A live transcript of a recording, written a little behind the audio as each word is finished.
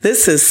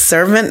This is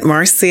Servant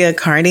Marcia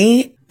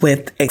Carty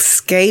with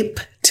Escape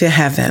to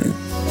Heaven.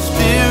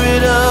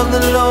 Spirit of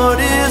the Lord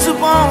is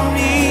upon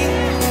me.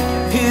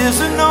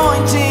 His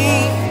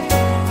anointing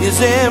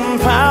is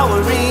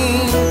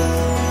empowering.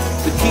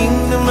 The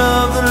kingdom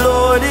of the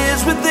Lord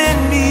is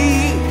within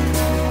me,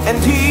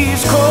 and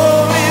He's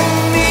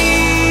calling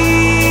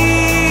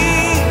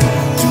me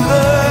to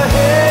the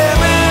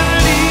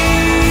heavenly.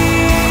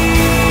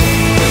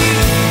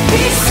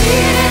 He's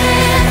seated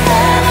in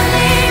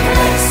heavenly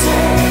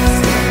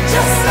places,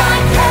 just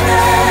like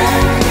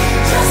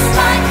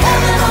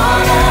heaven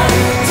on earth,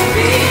 to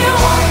be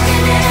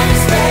walking in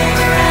His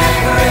favor and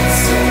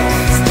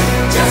graces,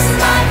 just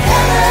like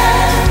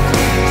heaven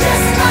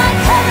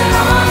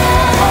on earth.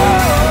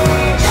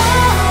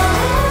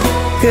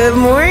 Good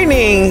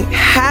morning.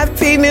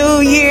 Happy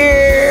New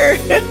Year.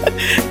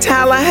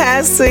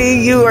 Tallahassee,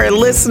 you are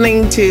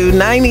listening to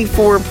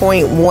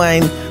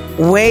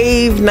 94.1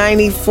 Wave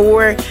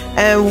 94,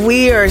 and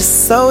we are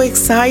so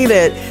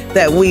excited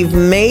that we've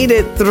made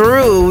it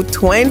through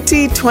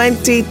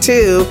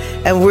 2022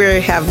 and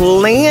we have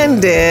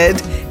landed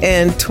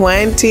in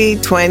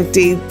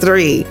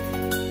 2023.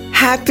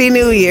 Happy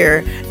New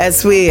Year.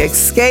 As we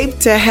escape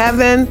to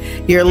heaven,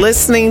 you're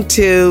listening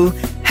to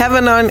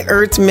Heaven on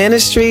Earth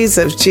Ministries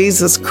of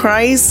Jesus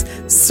Christ,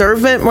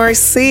 Servant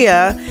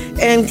Marcia,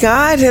 and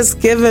God has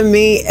given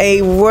me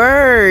a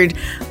word.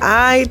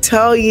 I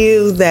tell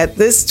you that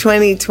this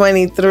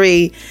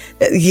 2023,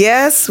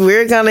 yes,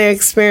 we're going to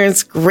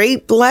experience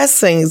great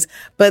blessings,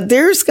 but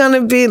there's going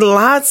to be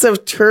lots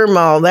of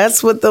turmoil.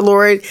 That's what the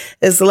Lord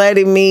is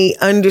letting me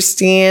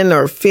understand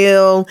or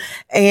feel.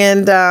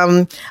 And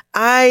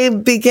I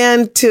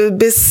began to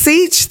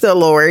beseech the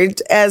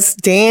Lord as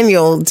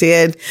Daniel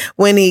did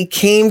when he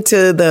came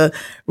to the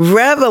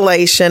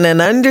revelation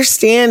and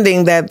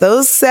understanding that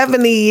those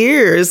 70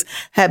 years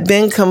had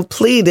been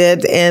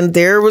completed and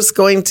there was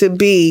going to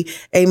be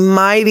a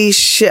mighty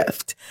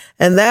shift.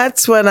 And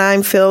that's what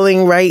I'm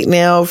feeling right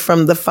now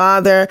from the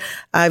Father.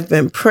 I've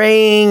been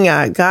praying.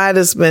 God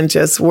has been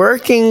just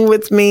working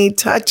with me,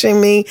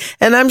 touching me,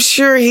 and I'm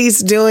sure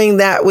He's doing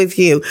that with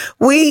you.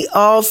 We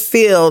all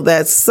feel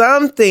that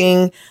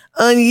something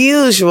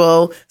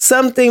unusual,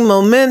 something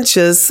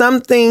momentous,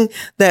 something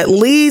that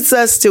leads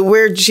us to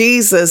where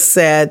Jesus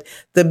said,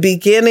 the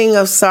beginning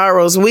of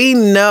sorrows. We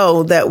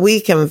know that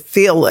we can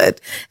feel it.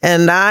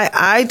 And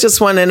I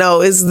just want to know,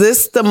 is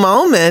this the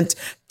moment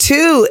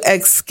to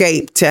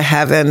escape to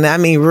heaven? I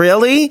mean,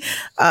 really?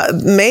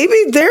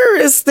 Maybe there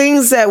is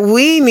things that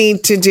we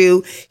need to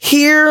do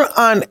here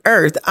on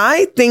earth.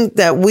 I think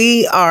that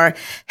we are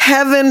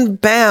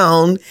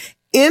heaven-bound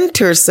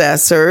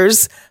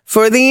intercessors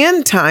for the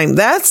end time.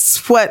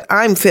 That's what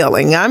I'm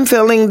feeling. I'm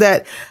feeling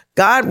that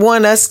God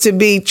wants us to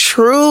be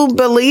true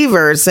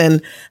believers.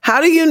 And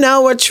how do you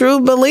know a true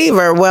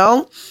believer?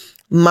 Well,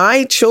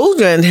 my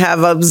children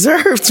have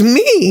observed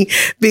me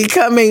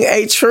becoming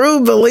a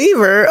true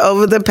believer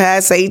over the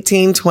past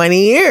 18,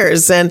 20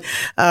 years. And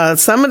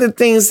some of the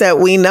things that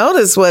we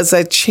noticed was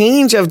a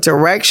change of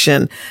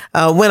direction.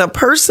 When a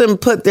person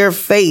put their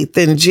faith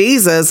in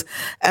Jesus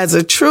as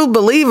a true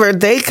believer,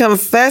 they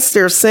confess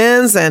their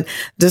sins and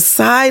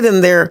decide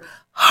in their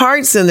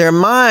hearts and their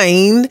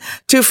mind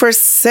to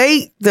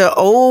forsake the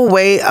old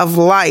way of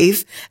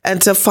life and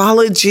to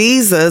follow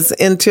Jesus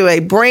into a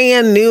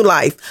brand new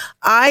life.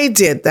 I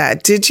did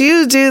that. Did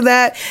you do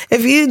that?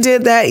 If you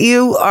did that,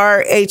 you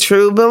are a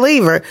true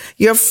believer.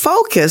 Your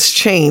focus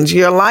changed.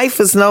 Your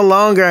life is no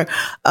longer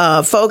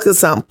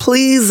focused on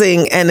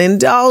pleasing and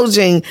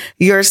indulging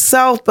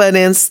yourself, but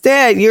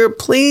instead you're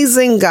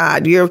pleasing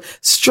God. You're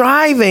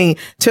striving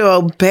to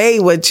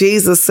obey what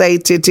Jesus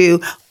said to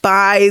do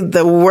by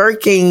the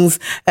workings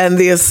and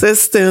the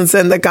assistance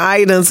and the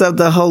guidance of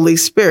the Holy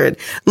Spirit.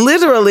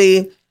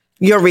 Literally,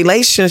 your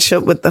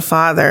relationship with the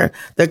Father,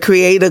 the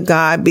Creator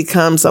God,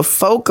 becomes a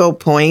focal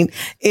point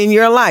in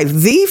your life,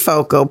 the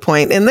focal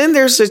point. And then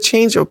there's a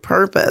change of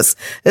purpose.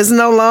 It's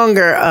no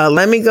longer,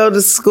 let me go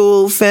to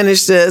school,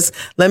 finish this,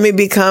 let me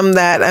become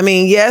that. I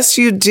mean, yes,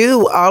 you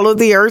do all of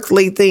the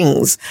earthly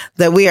things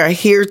that we are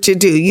here to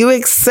do. You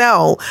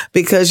excel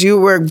because you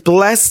were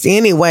blessed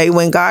anyway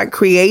when God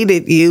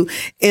created you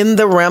in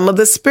the realm of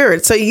the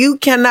Spirit. So you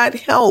cannot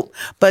help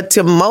but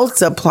to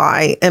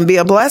multiply and be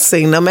a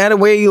blessing no matter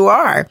where you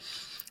are.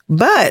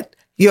 But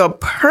your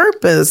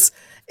purpose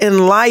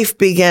in life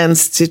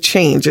begins to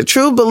change. A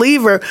true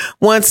believer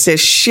wants to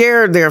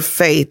share their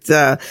faith,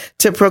 to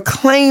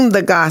proclaim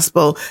the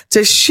gospel,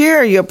 to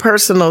share your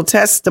personal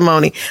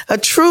testimony. A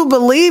true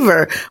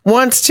believer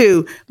wants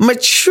to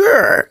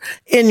mature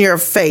in your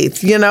faith,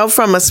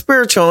 from a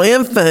spiritual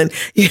infant,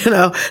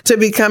 to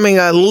becoming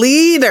a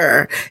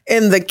leader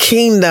in the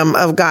kingdom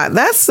of God.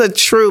 That's a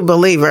true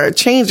believer, a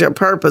change of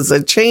purpose,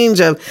 a change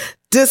of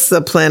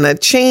discipline, a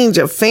change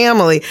of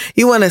family.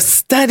 You want to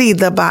study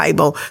the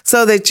Bible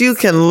so that you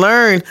can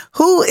learn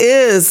who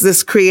is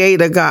this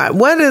Creator God?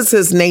 What is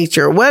His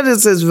nature? What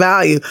is His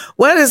value?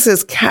 What is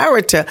His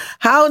character?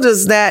 How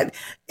does that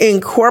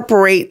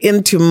incorporate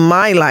into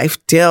my life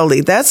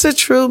daily? That's a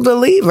true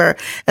believer.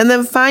 And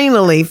then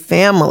finally,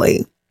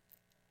 family.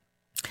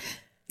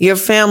 your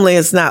family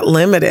is not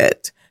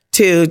limited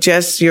to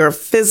just your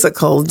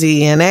physical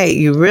DNA.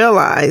 You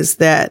realize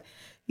that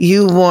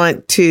you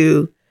want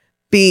to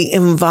be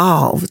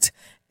involved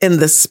in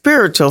the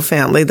spiritual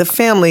family, the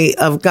family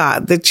of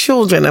God, the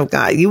children of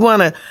God. You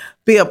want to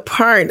be a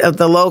part of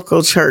the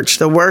local church,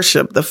 the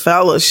worship, the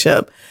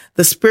fellowship,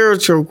 the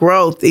spiritual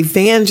growth,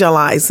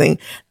 evangelizing.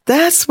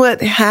 That's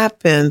what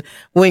happened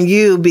when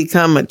you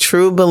become a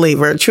true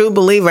believer. A true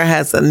believer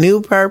has a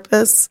new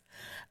purpose,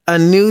 a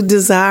new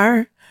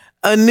desire,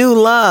 a new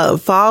love,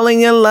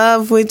 falling in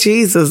love with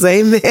Jesus.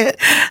 Amen.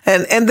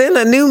 And then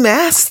a new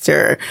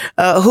master,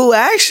 who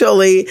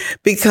actually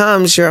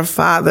becomes your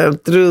father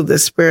through the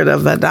spirit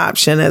of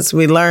adoption, as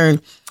we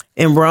learn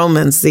in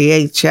Romans, the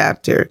 8th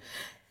chapter.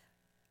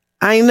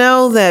 I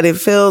know that it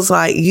feels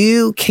like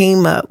you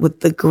came up with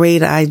the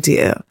great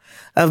idea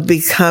of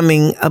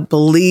becoming a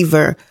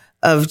believer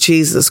of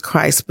Jesus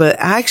Christ, but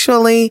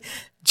actually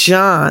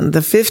John, the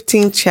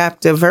 15th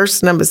chapter,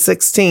 verse number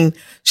 16,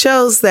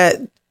 shows that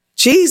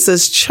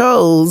Jesus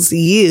chose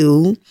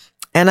you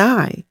and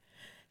I.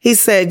 He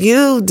said,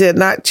 you did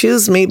not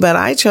choose me, but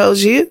I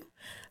chose you.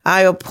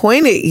 I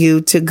appointed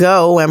you to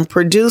go and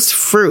produce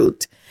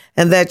fruit,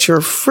 and that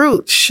your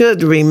fruit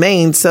should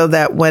remain, so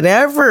that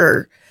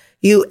whatever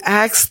you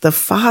ask the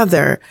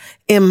Father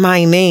in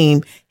my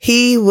name,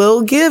 he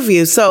will give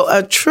you. So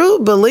a true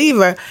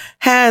believer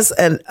has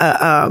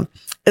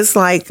it's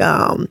like,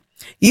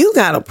 you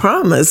got a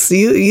promise.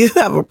 You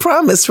have a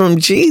promise from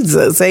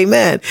Jesus.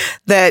 Amen.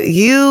 That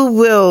you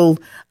will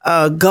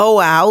go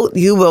out.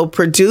 You will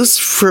produce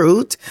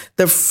fruit.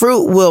 The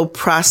fruit will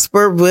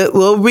prosper,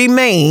 will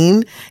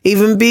remain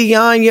even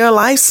beyond your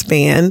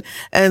lifespan.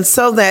 And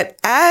so that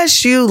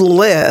as you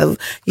live,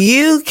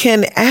 you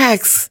can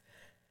ask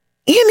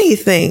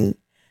anything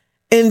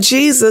in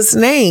Jesus'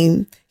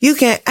 name. You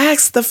can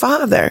ask the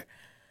Father,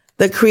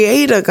 the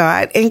Creator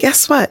God, and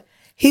guess what?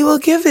 He will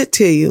give it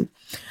to you.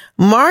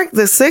 Mark,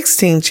 the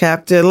 16th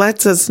chapter,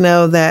 lets us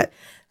know that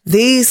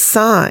these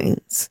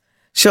signs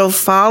shall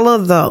follow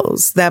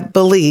those that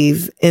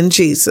believe in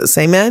Jesus.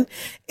 Amen.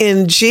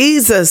 In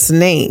Jesus'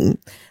 name,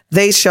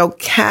 they shall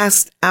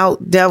cast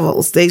out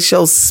devils. They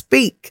shall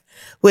speak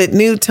with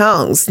new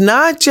tongues,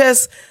 not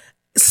just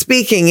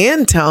speaking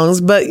in tongues,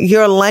 but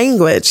your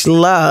language,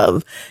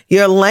 love,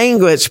 your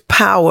language,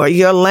 power,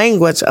 your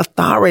language,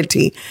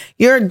 authority,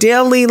 your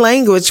daily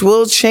language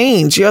will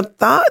change. Your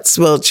thoughts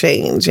will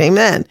change.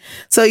 Amen.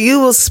 So you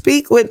will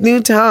speak with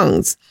new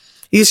tongues.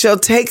 You shall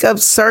take up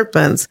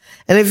serpents.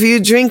 And if you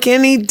drink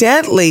any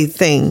deadly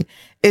thing,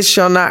 it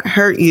shall not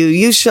hurt you.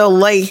 You shall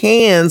lay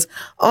hands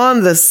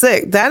on the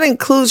sick. That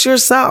includes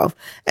yourself,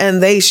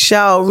 and they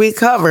shall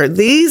recover.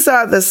 These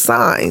are the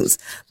signs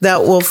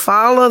that will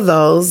follow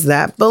those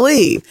that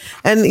believe.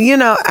 And,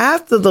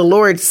 after the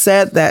Lord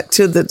said that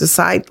to the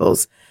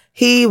disciples,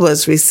 he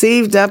was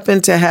received up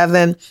into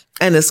heaven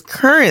and is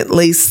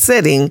currently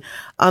sitting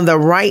on the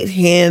right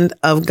hand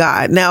of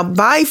God. Now,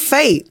 by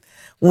faith,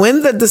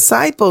 when the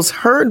disciples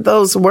heard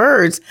those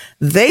words,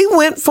 they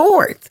went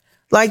forth.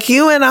 Like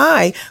you and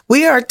I,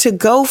 we are to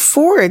go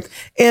forth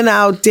in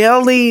our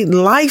daily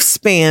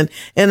lifespan,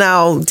 in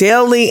our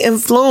daily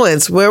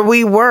influence, where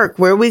we work,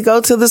 where we go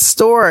to the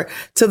store,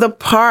 to the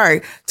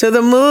park, to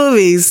the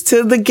movies,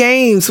 to the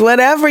games,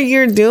 whatever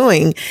you're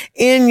doing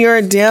in your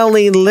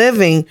daily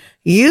living,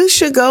 you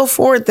should go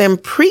forth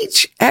and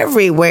preach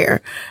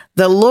everywhere.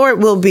 The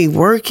Lord will be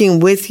working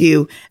with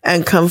you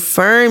and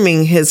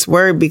confirming his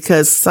word,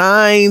 because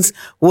signs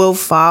will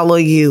follow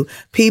you.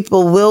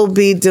 People will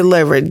be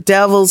delivered.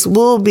 Devils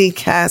will be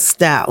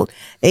cast out.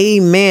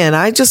 Amen.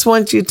 I just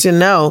want you to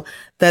know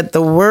that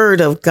the word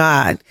of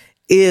God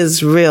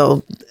is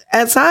real.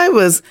 As I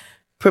was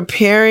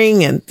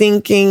preparing and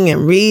thinking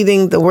and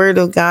reading the word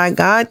of God,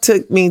 God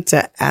took me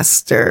to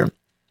Esther.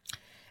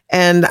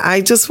 And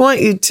I just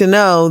want you to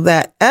know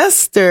that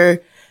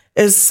Esther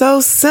is so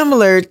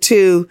similar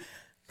to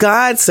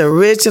God's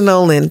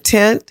original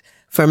intent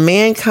for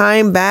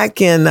mankind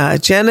back in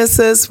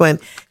Genesis, when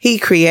he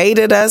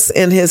created us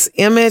in his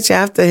image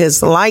after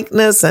his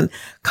likeness and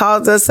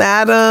called us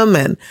Adam,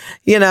 and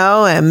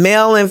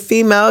male and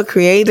female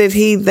created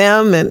he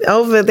them. And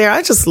over there,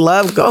 I just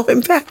love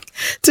going back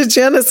to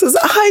Genesis.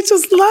 I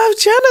just love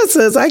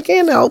Genesis. I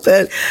can't help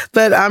it.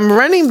 But I'm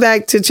running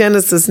back to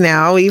Genesis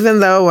now, even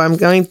though I'm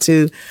going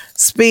to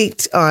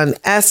speak on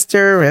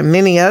Esther and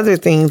many other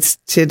things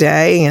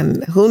today.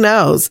 And who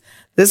knows?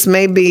 This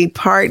may be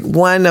part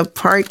 1 of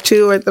part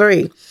 2 or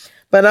 3.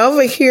 But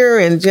over here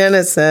in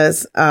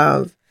Genesis,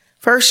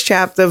 first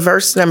chapter,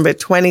 verse number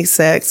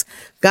 26,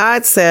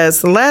 God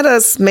says, let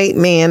us make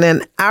man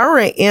in our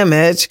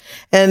image.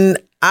 And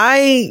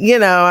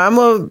I'm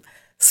a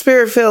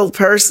spirit-filled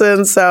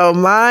person. So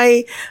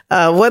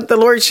what the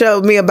Lord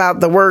showed me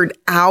about the word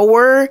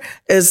our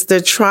is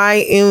the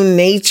triune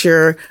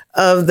nature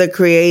of the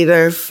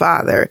Creator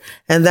Father.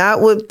 And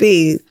that would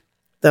be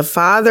the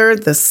Father,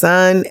 the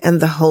Son, and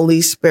the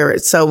Holy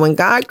Spirit. So when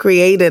God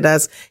created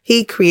us,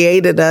 he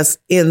created us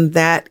in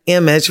that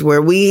image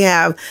where we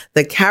have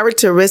the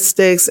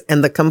characteristics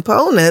and the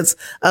components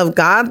of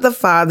God the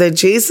Father,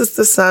 Jesus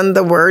the Son,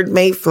 the Word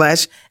made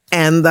flesh,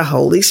 and the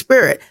Holy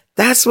Spirit.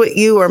 That's what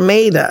you are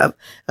made of.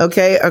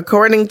 Okay.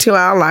 According to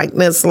our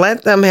likeness,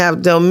 let them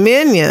have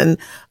dominion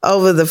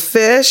over the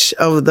fish,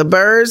 over the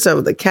birds,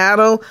 over the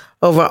cattle,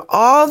 over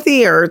all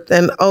the earth,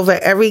 and over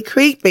every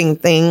creeping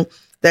thing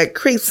that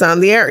creeps on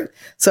the earth.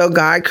 So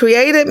God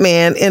created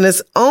man in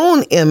his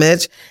own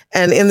image,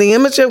 and in the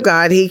image of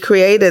God, he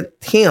created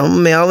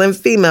him, male and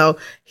female,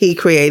 he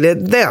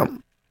created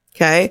them.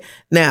 Okay.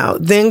 Now,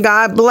 then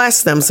God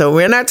blessed them. So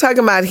we're not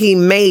talking about he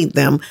made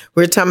them.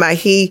 We're talking about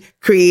he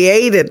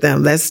created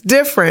them. That's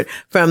different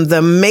from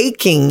the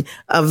making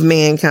of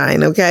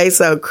mankind. Okay.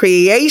 So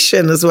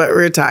creation is what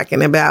we're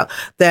talking about,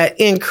 that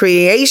in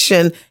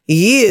creation,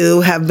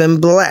 you have been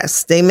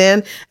blessed.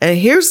 Amen. And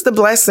here's the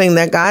blessing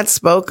that God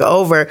spoke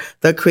over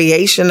the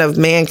creation of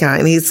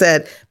mankind. He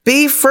said,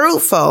 be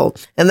fruitful.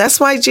 And that's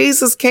why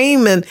Jesus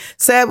came and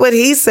said what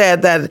he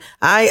said, that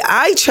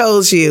I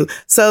chose you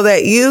so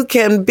that you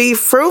can be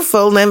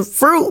fruitful and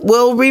fruit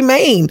will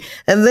remain.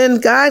 And then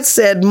God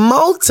said,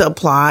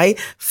 multiply,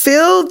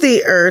 fill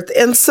the earth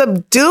and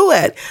subdue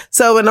it.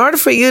 So in order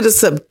for you to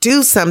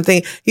subdue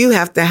something, you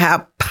have to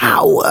have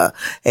power.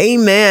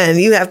 Amen.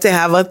 You have to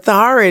have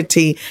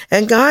authority.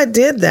 And God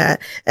did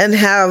that, and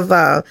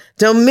have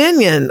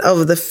dominion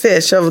over the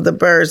fish, over the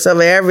birds,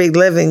 over every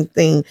living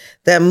thing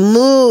that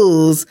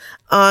moves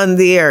on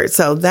the earth.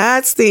 So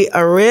that's the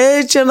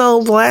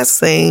original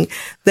blessing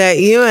that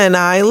you and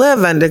I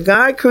live under.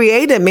 God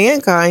created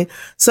mankind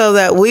so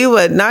that we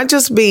would not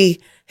just be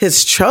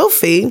his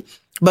trophy,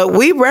 but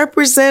we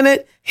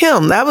represented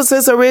him. That was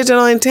his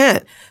original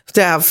intent,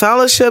 to have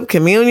fellowship,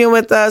 communion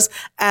with us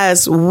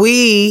as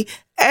we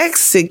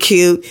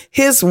execute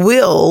his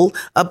will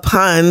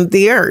upon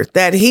the earth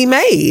that he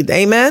made.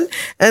 Amen.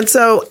 And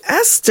so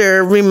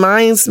Esther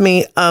reminds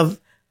me of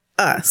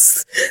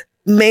us,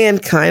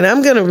 mankind.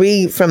 I'm going to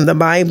read from the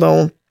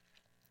Bible,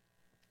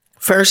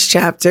 first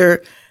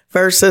chapter,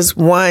 verses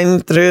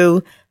 1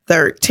 through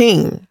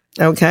 13.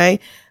 Okay.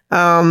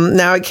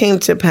 Now it came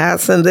to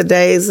pass in the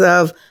days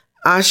of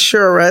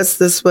Ahasuerus.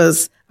 This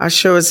was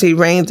Ahasuerus. He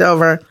reigned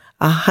over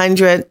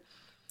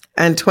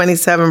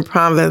 127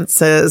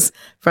 provinces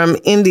from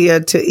India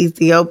to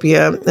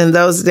Ethiopia. In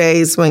those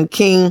days when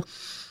King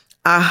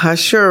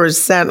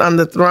Ahasuerus sat on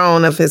the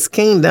throne of his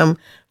kingdom,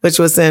 which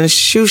was in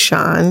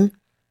Shushan,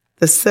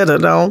 the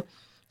citadel,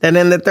 that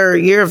in the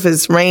third year of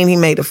his reign, he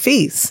made a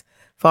feast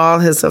for all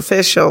his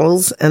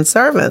officials and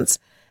servants.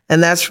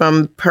 And that's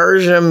from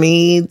Persia,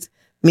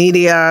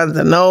 Media,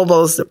 the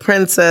nobles, the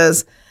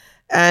princes.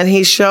 And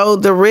he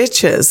showed the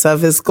riches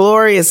of his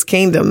glorious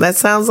kingdom. That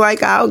sounds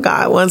like our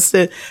God wants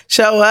to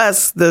show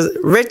us the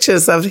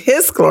riches of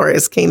his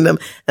glorious kingdom.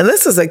 And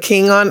this is a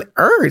king on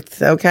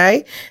earth,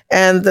 okay?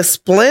 And the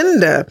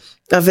splendor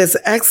of his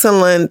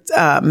excellent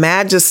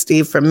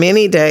majesty for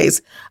many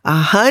days,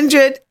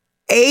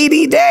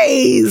 180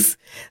 days.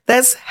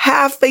 That's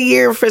half a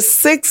year for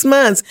 6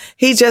 months.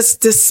 He just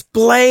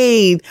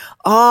displayed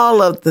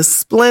all of the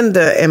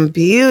splendor and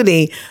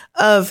beauty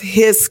of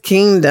his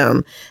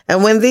kingdom.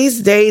 And when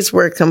these days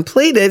were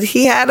completed,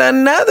 he had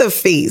another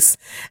feast,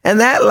 and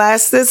that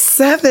lasted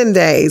 7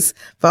 days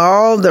for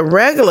all the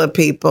regular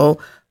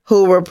people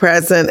who were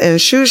present in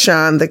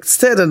Shushan, the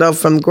citadel,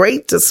 from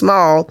great to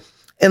small,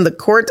 in the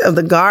court of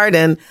the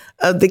garden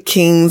of the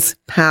king's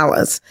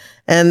palace.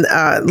 And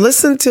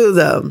listen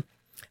to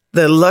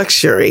the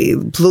luxury: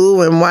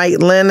 blue and white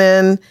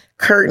linen,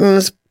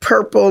 curtains,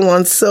 purple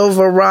on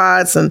silver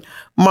rods, and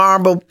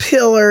marble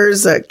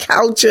pillars,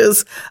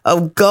 couches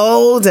of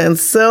gold and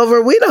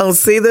silver. We don't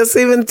see this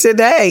even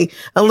today,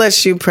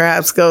 unless you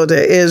perhaps go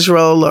to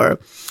Israel or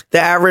the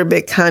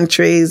Arabic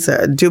countries,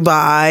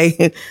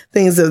 Dubai,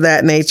 things of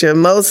that nature.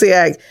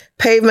 Mosaic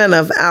pavement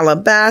of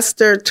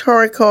alabaster,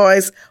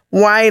 turquoise,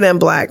 white and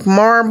black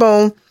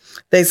marble.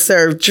 They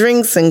serve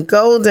drinks in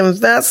golden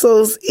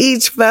vessels,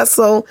 each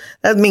vessel,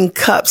 that means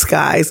cups,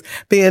 guys,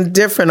 being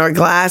different, or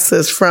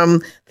glasses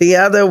from the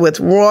other, with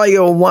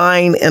royal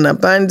wine in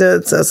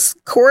abundance,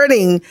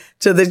 according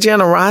to the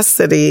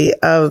generosity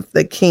of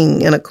the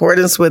king. In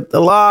accordance with the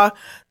law,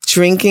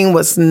 drinking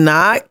was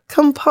not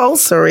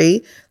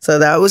compulsory, so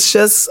that was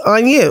just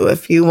on you.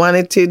 If you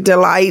wanted to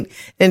delight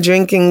in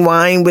drinking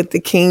wine with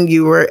the king,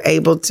 you were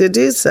able to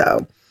do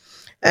so.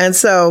 And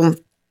so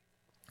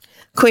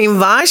Queen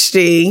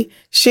Vashti,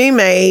 she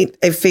made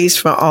a feast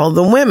for all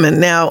the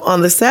women. Now,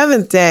 on the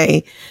seventh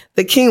day,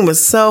 the king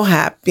was so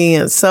happy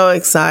and so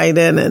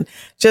excited and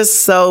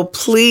just so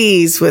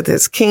pleased with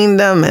his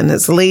kingdom and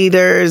his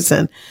leaders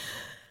and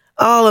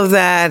all of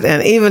that,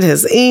 and even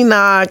his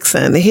eunuchs.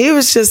 And he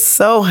was just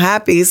so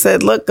happy. He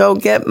said, look, go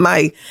get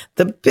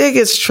the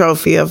biggest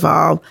trophy of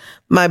all,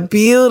 my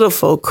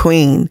beautiful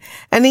queen.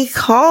 And he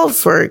called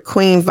for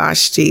Queen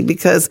Vashti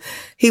because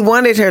he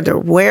wanted her to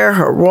wear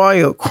her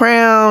royal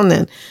crown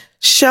and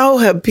show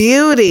her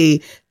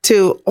beauty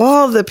to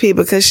all the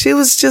people because she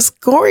was just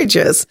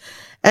gorgeous.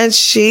 And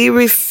she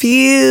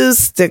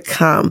refused to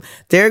come.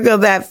 There go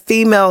that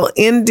female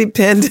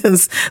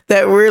independence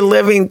that we're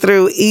living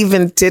through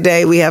even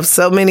today. We have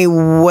so many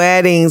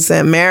weddings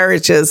and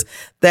marriages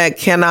that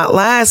cannot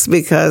last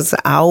because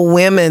our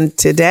women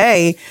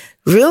today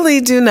really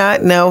do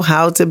not know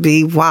how to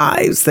be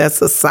wives.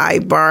 That's a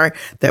sidebar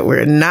that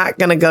we're not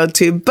going to go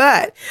to,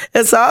 but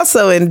it's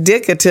also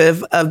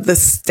indicative of the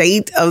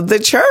state of the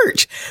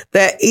church,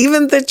 that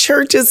even the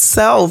church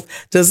itself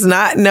does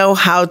not know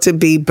how to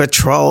be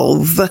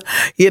betrothed.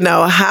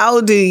 How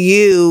do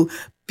you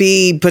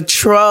be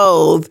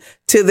betrothed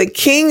to the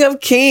King of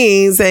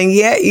Kings, and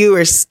yet you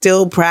are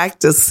still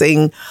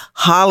practicing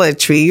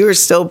harlotry. You are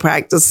still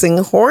practicing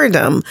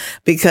whoredom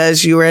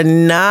because you are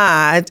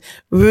not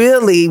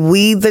really,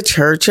 we, the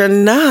church, are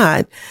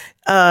not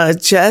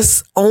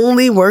just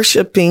only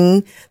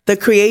worshiping the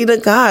Creator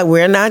God.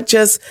 We're not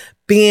just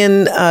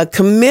being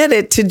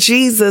committed to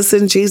Jesus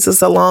and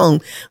Jesus alone.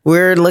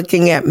 We're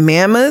looking at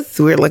mammoth.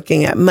 We're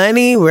looking at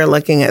money. We're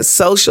looking at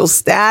social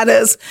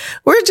status.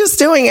 We're just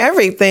doing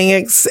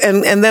everything.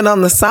 And then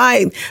on the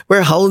side,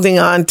 we're holding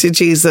on to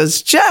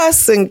Jesus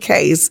just in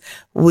case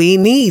we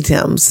need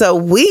him. So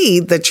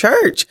we, the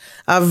church,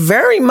 are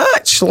very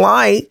much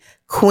like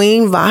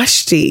Queen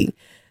Vashti,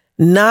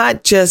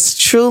 not just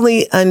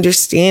truly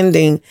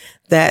understanding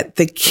that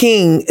the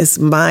king is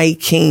my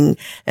king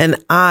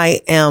and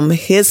I am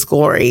his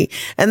glory.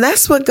 And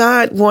that's what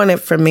God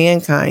wanted for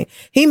mankind.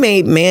 He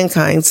made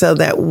mankind so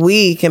that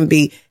we can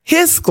be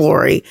his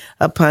glory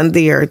upon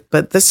the earth.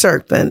 But the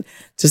serpent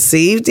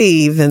deceived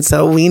Eve. And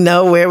so we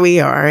know where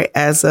we are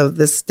as of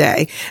this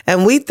day.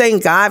 And we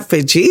thank God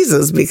for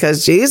Jesus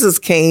because Jesus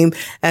came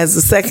as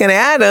the second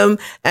Adam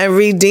and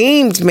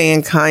redeemed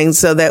mankind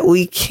so that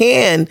we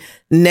can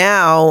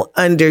now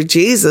under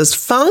Jesus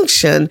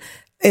function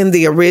in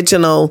the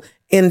original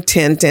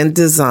intent and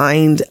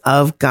design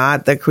of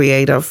God, the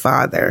Creator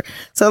Father.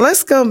 So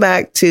let's go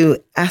back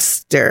to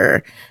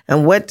Esther.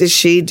 And what did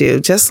she do?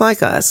 Just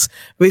like us,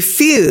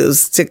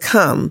 refuse to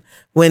come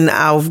when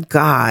our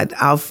God,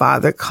 our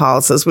Father,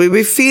 calls us. We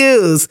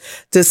refuse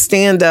to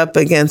stand up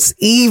against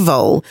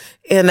evil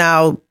in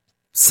our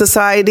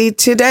society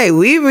today.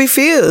 We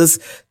refuse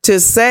to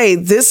say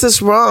this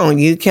is wrong.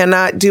 You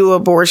cannot do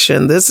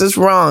abortion. This is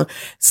wrong.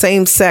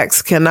 Same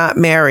sex cannot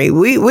marry.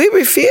 We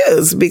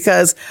refuse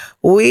because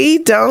we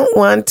don't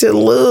want to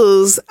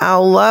lose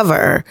our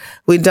lover.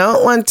 We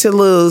don't want to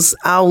lose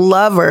our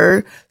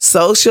lover,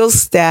 social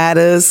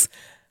status,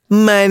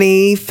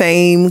 money,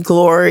 fame,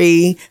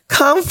 glory,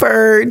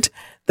 comfort,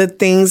 the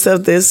things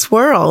of this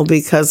world.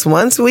 Because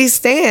once we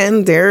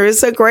stand, there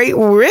is a great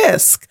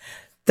risk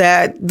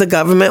that the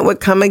government would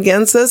come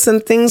against us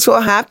and things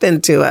will happen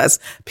to us.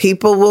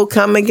 People will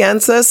come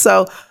against us.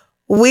 So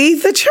we,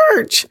 the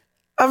church,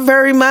 are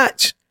very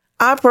much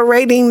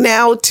operating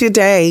now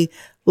today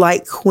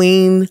like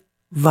Queen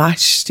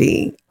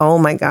Vashti. Oh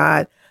my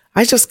God.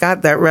 I just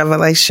got that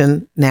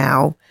revelation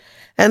now.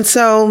 And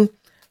so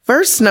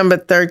verse number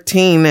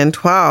 13 and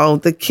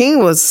 12, the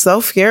king was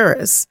so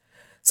furious.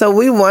 So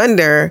we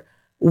wonder,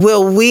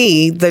 will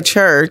we, the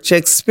church,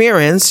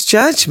 experience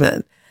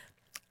judgment?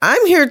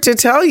 I'm here to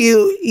tell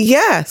you,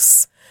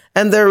 yes.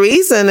 And the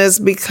reason is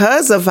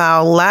because of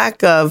our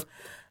lack of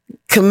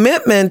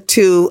commitment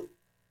to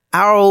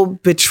our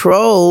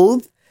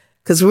betrothed,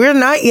 because we're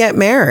not yet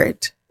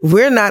married.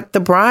 We're not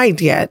the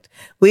bride yet.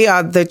 We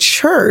are the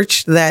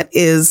church that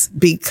is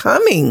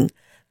becoming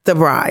the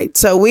bride.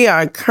 So we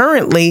are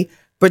currently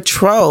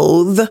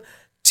betrothed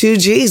to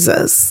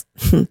Jesus.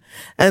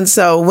 And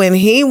so when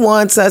he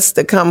wants us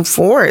to come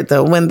forward,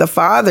 though, when the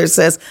Father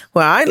says,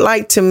 well, I'd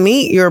like to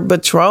meet your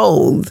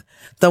betrothed,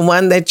 the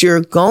one that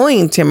you're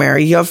going to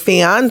marry, your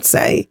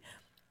fiance.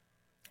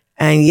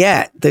 And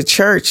yet the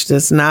church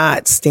does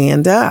not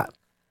stand up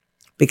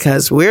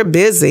because we're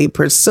busy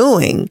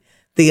pursuing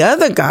the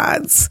other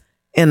gods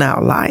in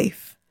our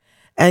life.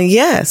 And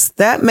yes,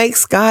 that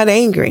makes God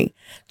angry,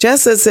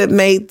 just as it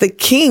made the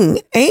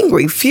king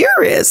angry,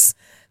 furious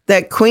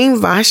that Queen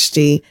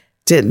Vashti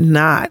did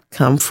not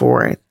come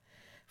forth.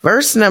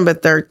 Verse number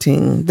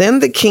 13, then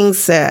the king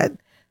said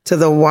to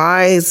the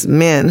wise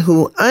men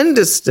who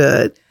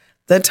understood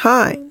the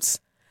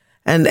times.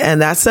 And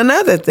that's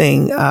another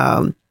thing.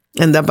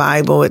 In the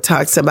Bible, it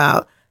talks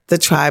about the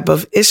tribe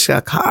of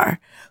Issachar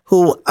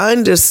who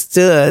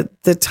understood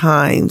the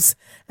times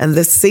and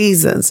the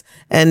seasons.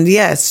 And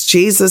yes,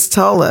 Jesus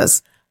told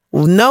us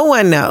no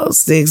one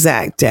knows the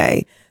exact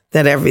day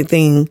that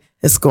everything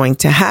is going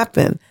to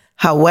happen.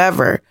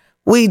 However,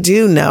 we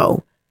do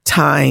know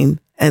time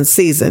and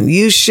season.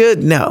 You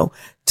should know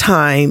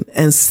time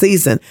and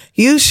season.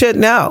 You should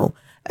know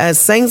as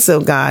saints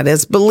of God,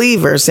 as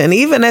believers, and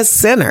even as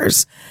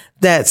sinners,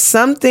 that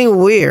something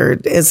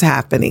weird is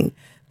happening,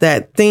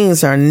 that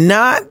things are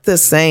not the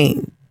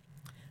same.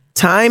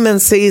 Time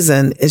and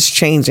season is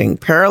changing.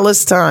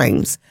 Perilous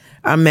times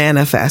are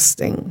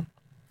manifesting.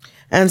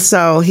 And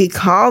so he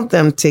called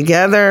them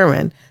together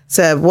and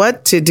said,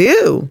 what to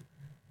do?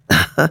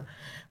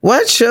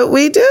 What should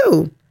we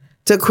do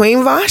to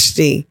Queen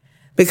Vashti?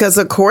 because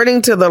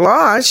according to the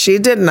law, she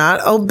did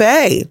not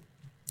obey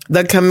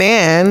the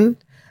command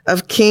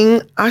of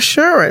King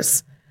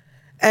Ahasuerus.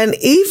 And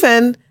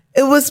even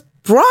it was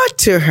brought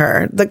to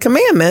her, the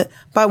commandment,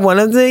 by one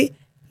of the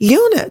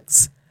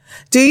eunuchs.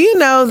 Do you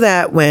know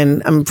that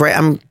when, I'm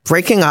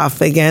breaking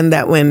off again,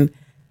 that when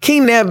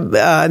King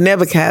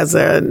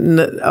Nebuchadnezzar,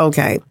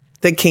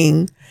 the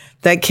king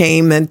that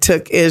came and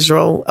took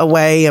Israel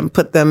away and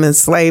put them in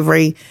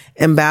slavery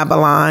in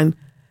Babylon,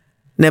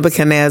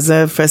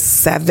 Nebuchadnezzar, for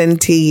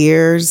 70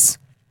 years,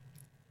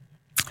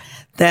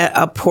 that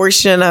a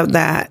portion of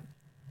that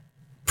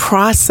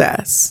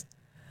process,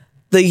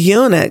 the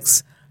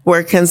eunuchs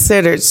were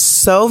considered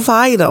so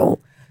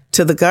vital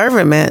to the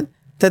government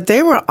that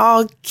they were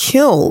all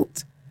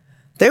killed.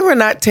 They were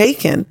not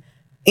taken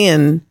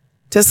into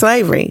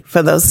slavery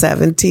for those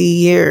 70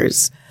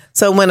 years.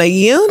 So when a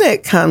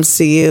eunuch comes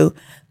to you,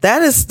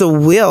 that is the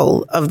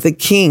will of the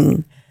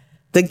king.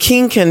 The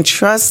king can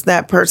trust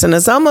that person.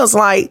 It's almost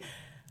like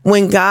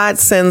when God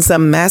sends a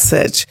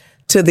message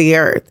to the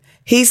earth,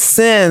 he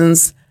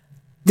sends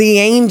the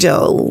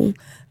angel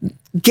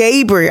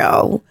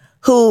Gabriel,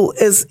 who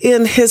is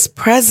in his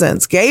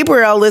presence.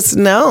 Gabriel is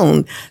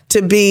known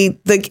to be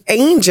the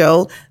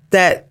angel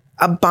that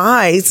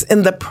abides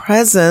in the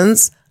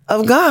presence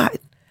of God.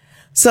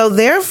 So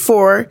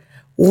therefore,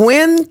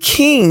 when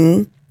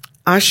King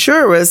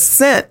Ahasuerus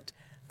sent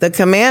the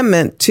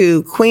commandment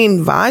to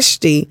Queen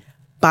Vashti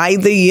by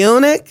the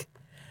eunuch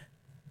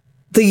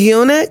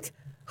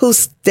who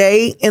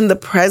stay in the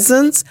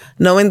presence,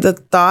 knowing the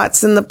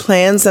thoughts and the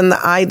plans and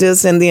the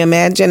ideas and the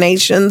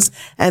imaginations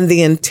and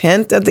the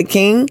intent of the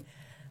king,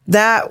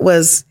 that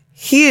was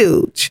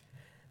huge.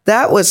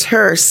 That was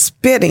her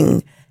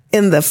spitting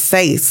in the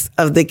face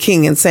of the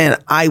king and saying,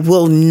 I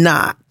will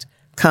not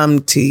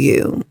come to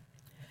you.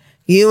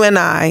 You and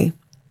I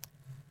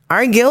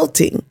are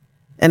guilty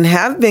and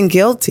have been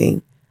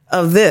guilty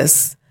of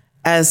this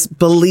as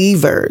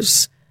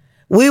believers.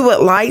 We would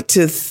like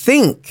to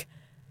think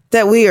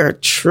that we are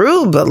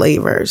true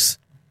believers,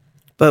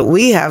 but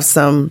we have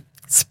some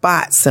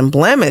spots and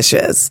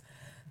blemishes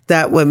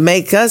that would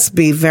make us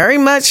be very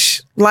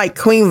much like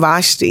Queen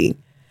Vashti.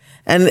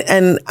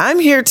 And I'm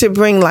here to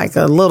bring like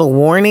a little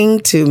warning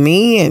to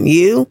me and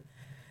you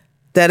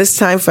that it's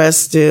time for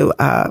us to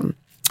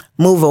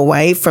move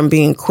away from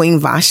being Queen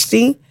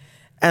Vashti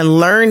and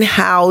learn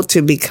how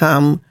to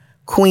become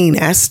Queen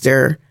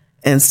Esther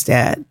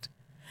instead.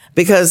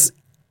 Because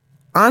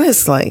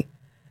honestly,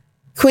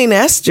 Queen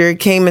Esther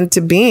came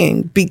into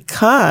being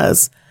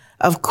because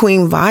of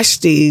Queen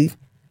Vashti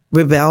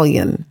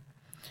rebellion.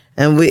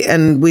 And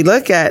we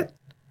look at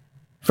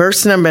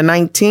verse number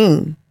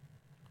 19.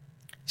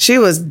 She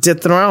was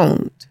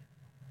dethroned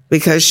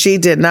because she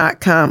did not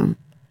come.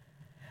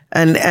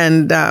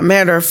 And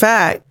matter of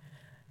fact,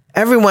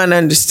 everyone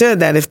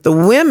understood that if the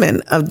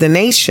women of the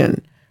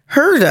nation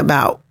heard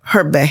about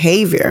her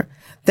behavior,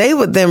 they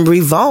would then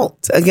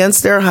revolt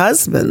against their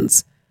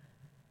husbands,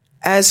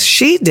 as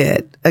she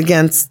did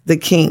against the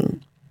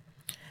king.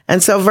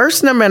 And so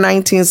verse number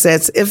 19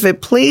 says, if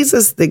it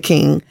pleases the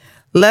king,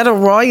 let a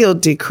royal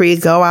decree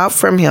go out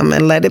from him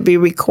and let it be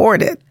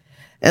recorded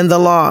in the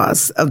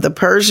laws of the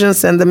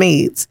Persians and the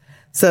Medes,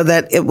 so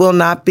that it will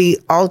not be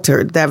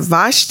altered, that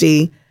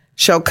Vashti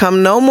shall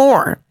come no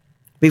more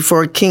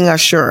before King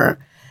Ahasuerus,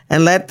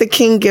 and let the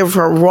king give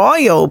her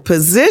royal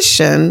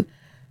position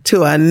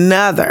to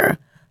another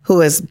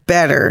who is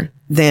better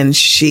than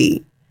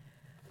she.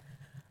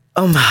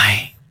 Oh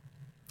my.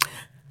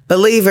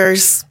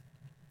 Believers,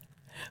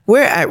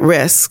 we're at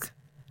risk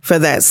for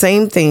that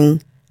same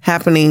thing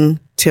happening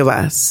to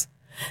us.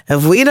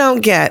 If we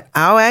don't get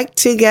our act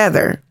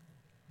together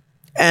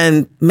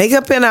and make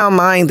up in our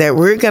mind that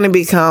we're going to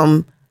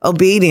become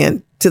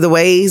obedient to the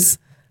ways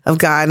of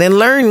God and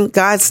learn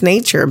God's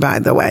nature, by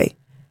the way.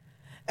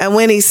 And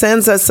when he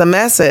sends us a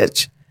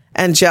message,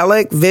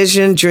 angelic,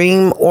 vision,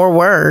 dream, or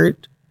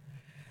word,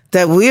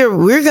 that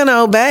we're going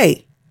to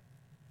obey.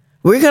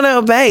 We're going to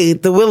obey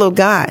the will of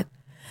God.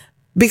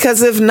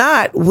 Because if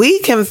not, we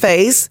can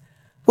face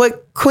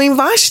what Queen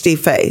Vashti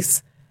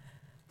faced,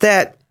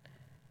 that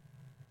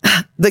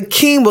the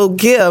king will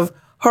give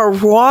her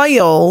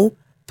royal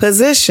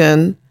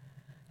position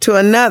to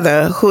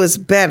another who is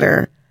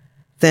better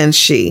than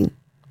she.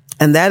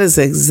 And that is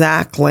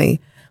exactly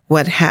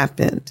what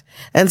happened.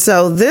 And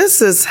so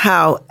this is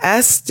how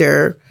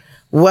Esther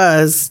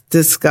was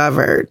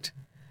discovered,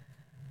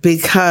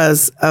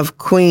 because of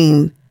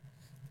Queen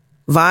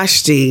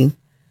Vashti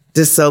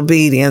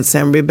disobedience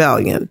and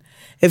rebellion.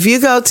 If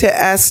you go to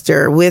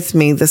Esther with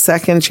me, the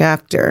 2nd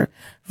chapter,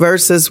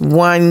 verses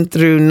 1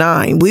 through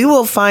 9, we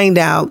will find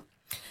out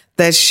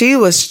that she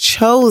was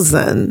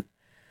chosen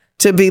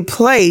to be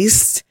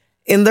placed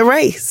in the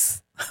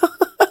race.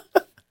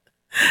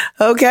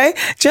 Okay?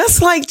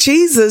 Just like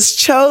Jesus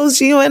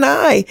chose you and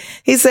I.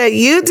 He said,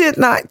 you did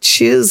not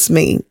choose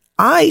me.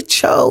 I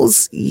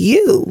chose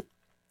you.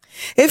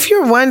 If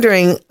you're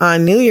wondering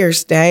on New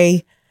Year's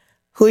Day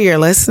who you're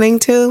listening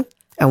to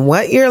and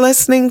what you're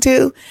listening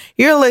to,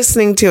 you're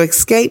listening to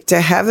Escape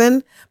to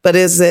Heaven, but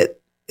is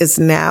it is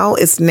now?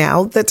 Is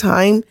now the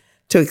time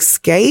to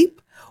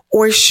escape?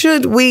 Or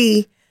should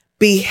we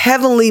be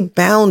heavenly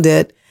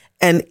bounded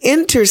and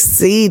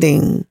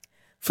interceding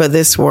for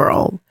this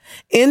world,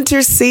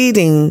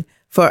 interceding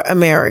for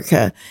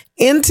America,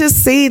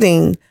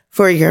 interceding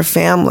for your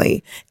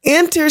family,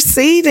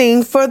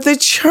 interceding for the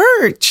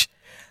church,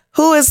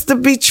 who is the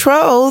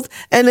betrothed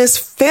and is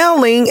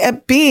failing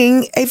at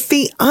being a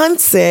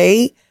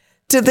fiance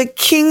to the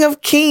King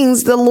of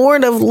Kings, the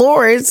Lord of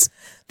Lords,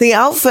 the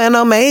Alpha and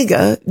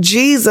Omega,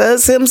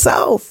 Jesus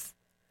himself.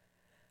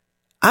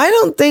 I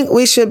don't think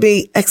we should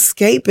be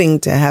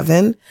escaping to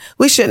heaven.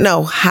 We should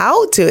know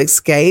how to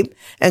escape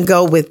and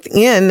go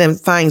within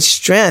and find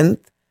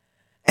strength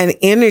and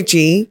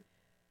energy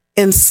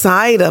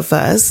inside of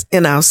us,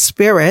 in our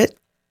spirit,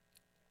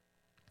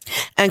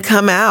 and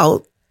come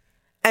out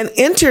and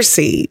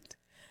intercede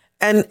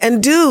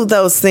and do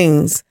those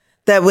things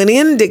that would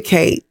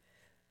indicate,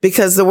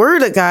 because the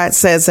word of God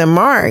says in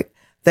Mark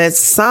that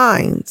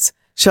signs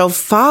shall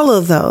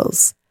follow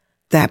those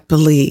that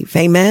believe.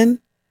 Amen.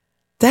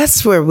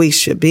 That's where we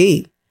should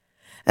be.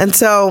 And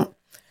so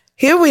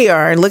here we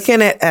are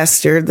looking at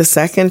Esther, the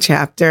 2nd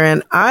chapter,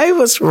 and I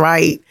was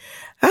right.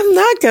 I'm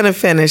not going to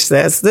finish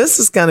this. This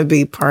is going to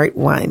be part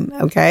 1.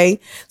 Okay.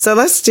 So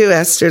let's do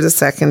Esther, the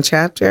 2nd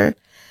chapter.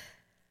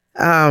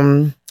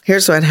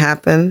 Here's what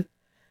happened.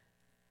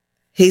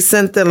 He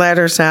sent the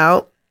letters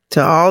out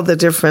to all the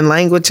different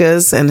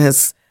languages in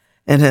his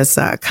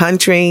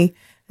country.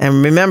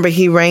 And remember,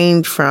 he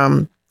reigned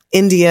from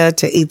India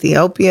to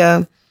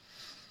Ethiopia.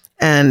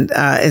 And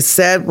it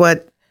said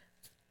what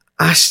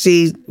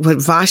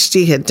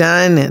Vashti had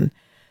done, and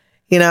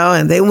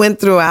and they went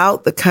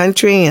throughout the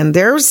country. And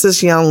there was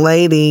this young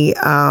lady.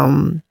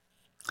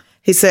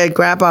 He said,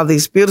 grab all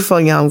these beautiful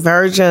young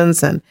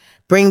virgins and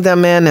bring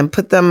them in and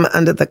put them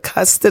under the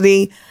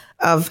custody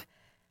of,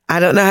 I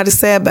don't know how to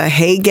say it, but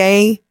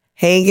Haggai,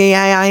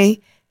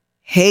 Hegai,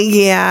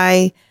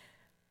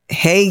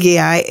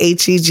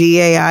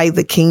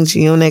 the king's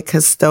eunuch,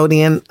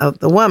 custodian of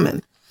the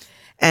woman.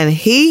 And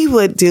he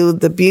would do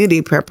the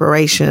beauty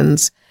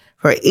preparations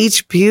for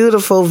each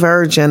beautiful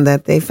virgin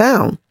that they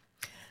found.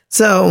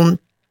 So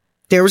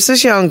there was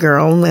this young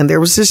girl, and there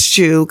was this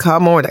Jew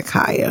called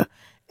Mordecai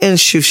in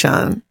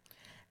Shushan.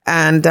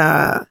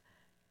 And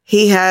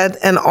he had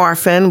an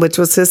orphan, which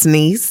was his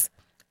niece,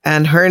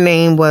 and her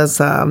name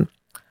was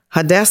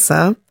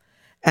Hadassah,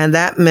 and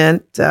that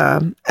meant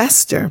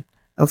Esther.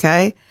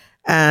 Okay.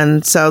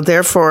 And so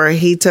therefore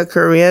he took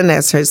her in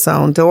as his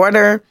own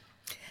daughter.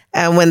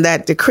 And when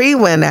that decree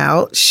went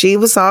out, she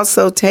was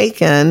also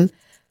taken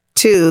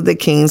to the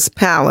king's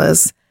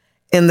palace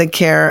in the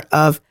care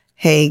of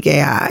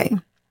Haggai.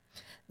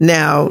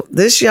 Now,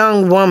 this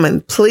young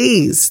woman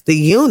pleased the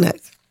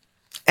eunuch,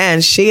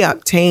 and she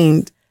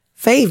obtained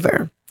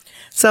favor.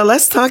 So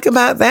let's talk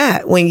about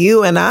that. When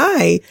you and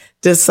I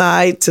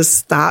decide to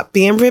stop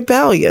being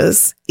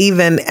rebellious,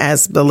 even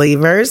as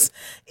believers,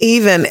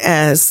 even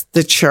as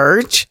the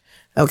church,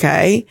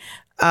 okay?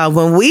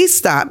 When we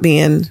stop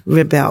being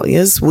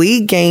rebellious,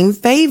 we gain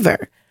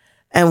favor,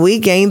 and we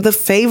gain the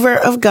favor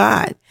of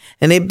God,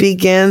 and it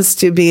begins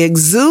to be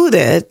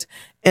exuded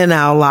in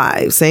our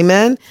lives.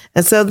 Amen.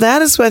 And so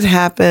that is what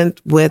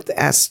happened with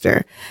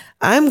Esther.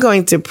 I'm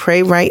going to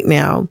pray right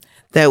now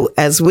that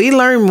as we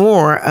learn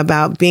more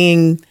about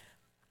being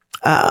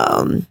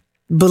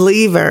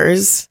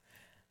believers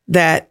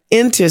that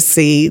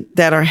intercede,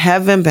 that are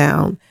heaven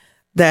bound,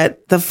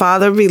 that the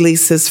Father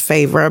releases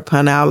favor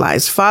upon our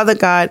lives. Father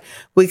God,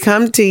 we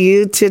come to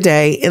you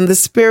today in the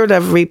spirit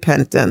of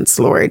repentance,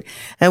 Lord,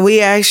 and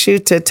we ask you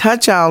to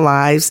touch our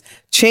lives,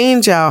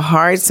 change our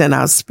hearts and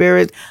our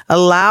spirit.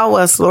 Allow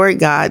us, Lord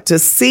God, to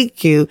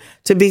seek you,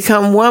 to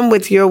become one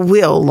with your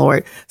will,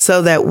 Lord,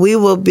 so that we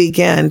will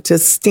begin to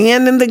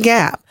stand in the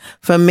gap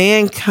for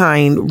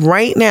mankind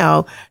right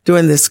now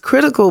during this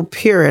critical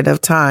period of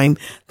time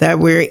that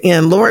we're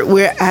in. Lord,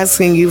 we're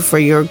asking you for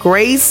your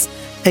grace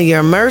and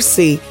your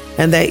mercy,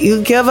 and that you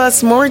give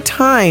us more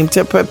time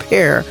to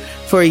prepare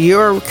for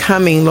your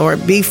coming,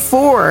 Lord,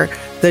 before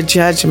the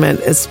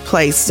judgment is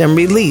placed and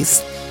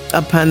released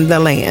upon the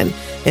land.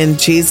 In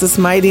Jesus'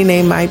 mighty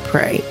name I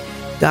pray.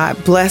 God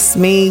bless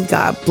me.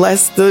 God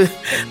bless the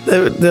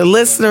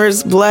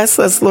listeners. Bless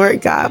us,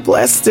 Lord God.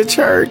 Bless the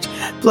church.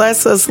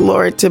 Bless us,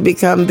 Lord, to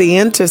become the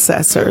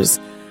intercessors,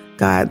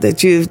 God,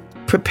 that you've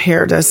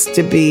prepared us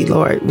to be,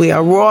 Lord. We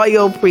are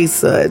royal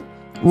priesthood,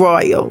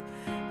 royal.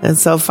 And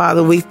so,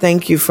 Father, we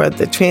thank you for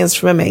the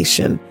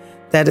transformation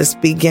that is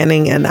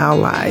beginning in our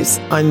lives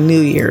on New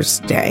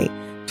Year's Day,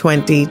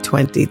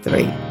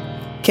 2023.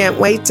 Can't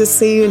wait to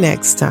see you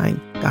next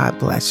time. God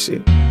bless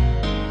you.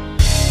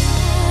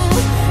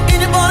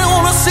 Anybody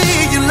want to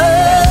see your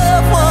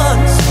loved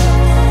ones?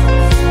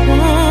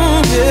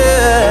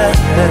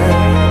 Yeah.